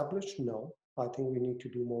established? No. I think we need to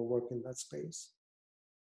do more work in that space.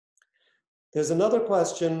 There's another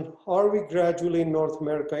question, are we gradually in North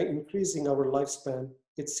America increasing our lifespan?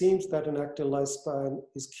 It seems that an active lifespan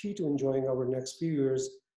is key to enjoying our next few years.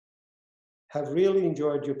 Have really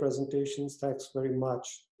enjoyed your presentations. Thanks very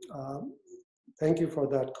much. Thank you for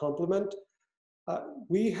that compliment.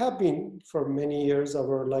 We have been, for many years,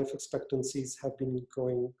 our life expectancies have been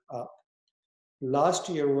going up. Last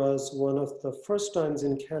year was one of the first times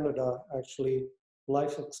in Canada, actually,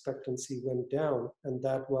 life expectancy went down, and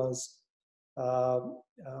that was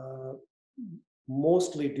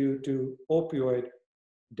mostly due to opioid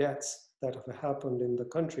deaths that have happened in the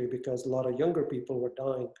country because a lot of younger people were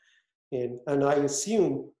dying. And I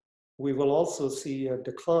assume we will also see a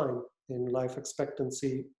decline in life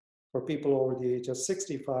expectancy for people over the age of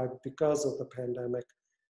 65 because of the pandemic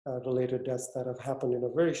related deaths that have happened in a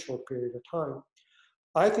very short period of time.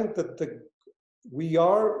 I think that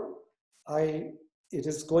it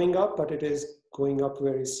is going up, but it is going up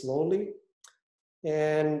very slowly.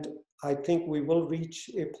 And I think we will reach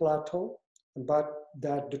a plateau, but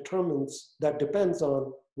that depends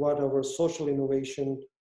on what our social innovation,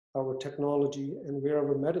 our technology, and where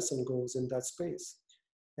our medicine goes in that space.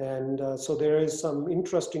 And so there is some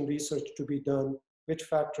interesting research to be done, which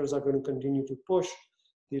factors are going to continue to push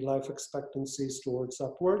the life expectancies towards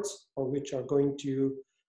upwards, or which are going to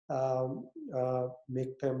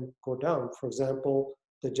make them go down. For example,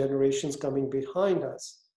 the generations coming behind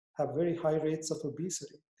us have very high rates of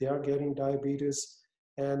obesity. They are getting diabetes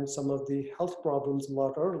and some of the health problems a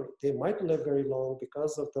lot early. They might live very long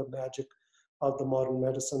because of the magic of the modern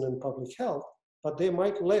medicine and public health, but they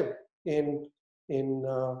might live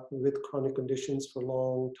with chronic conditions for a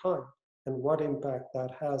long time, and what impact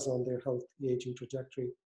that has on their health aging trajectory.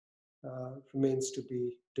 remains to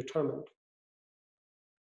be determined.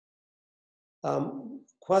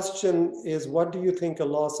 Question is, what do you think a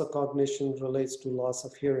loss of cognition relates to loss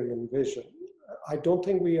of hearing and vision? I don't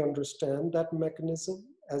think we understand that mechanism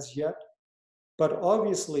as yet, but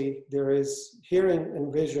obviously there is hearing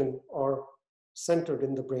and vision are centered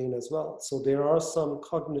in the brain as well. So there are some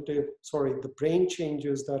the brain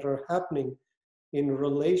changes that are happening in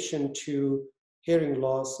relation to hearing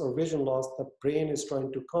loss or vision loss that brain is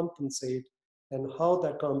trying to compensate, and how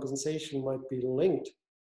that compensation might be linked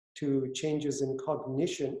to changes in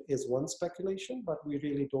cognition is one speculation, but we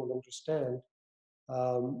really don't understand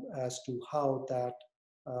as to how that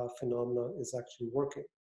phenomena is actually working.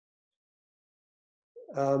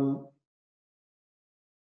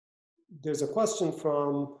 There's a question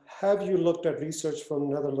from, have you looked at research from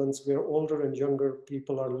Netherlands where older and younger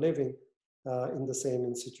people are living in the same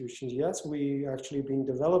institutions? Yes, we actually been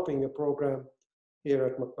developing a program here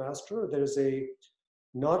at McMaster. There's a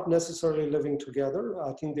not necessarily living together.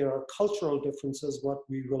 I think there are cultural differences, what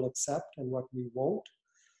we will accept and what we won't.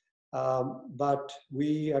 But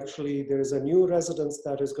there's a new residence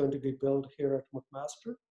that is going to be built here at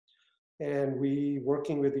McMaster. And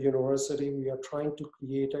working with the university, we are trying to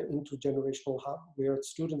create an intergenerational hub where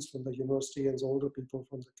students from the university and older people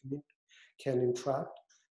from the community can interact,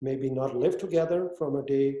 maybe not live together from a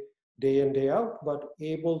day in, day out, but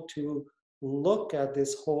able to look at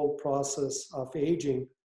this whole process of aging.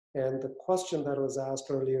 And the question that was asked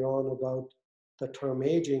earlier on about the term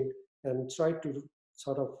aging, and try to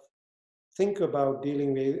sort of think about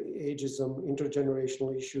dealing with ageism,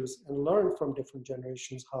 intergenerational issues, and learn from different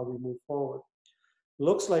generations how we move forward.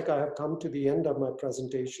 Looks like I have come to the end of my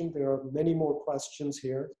presentation. There are many more questions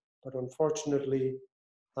here, but unfortunately,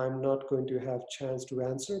 I'm not going to have chance to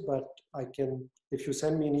answer, but I can, if you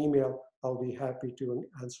send me an email, I'll be happy to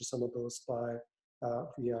answer some of those via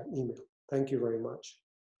email. Thank you very much.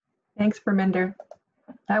 Thanks, Parminder.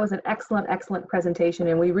 That was an excellent, excellent presentation,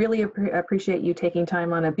 and we really appreciate you taking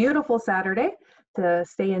time on a beautiful Saturday to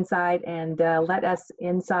stay inside and let us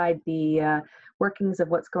inside the workings of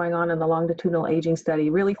what's going on in the longitudinal aging study.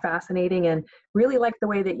 Really fascinating, and really like the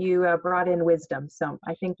way that you brought in wisdom. So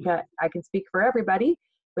I think I can speak for everybody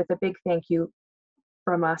with a big thank you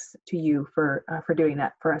from us to you for doing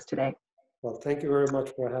that for us today. Well, thank you very much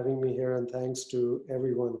for having me here, and thanks to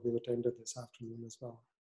everyone who attended this afternoon as well.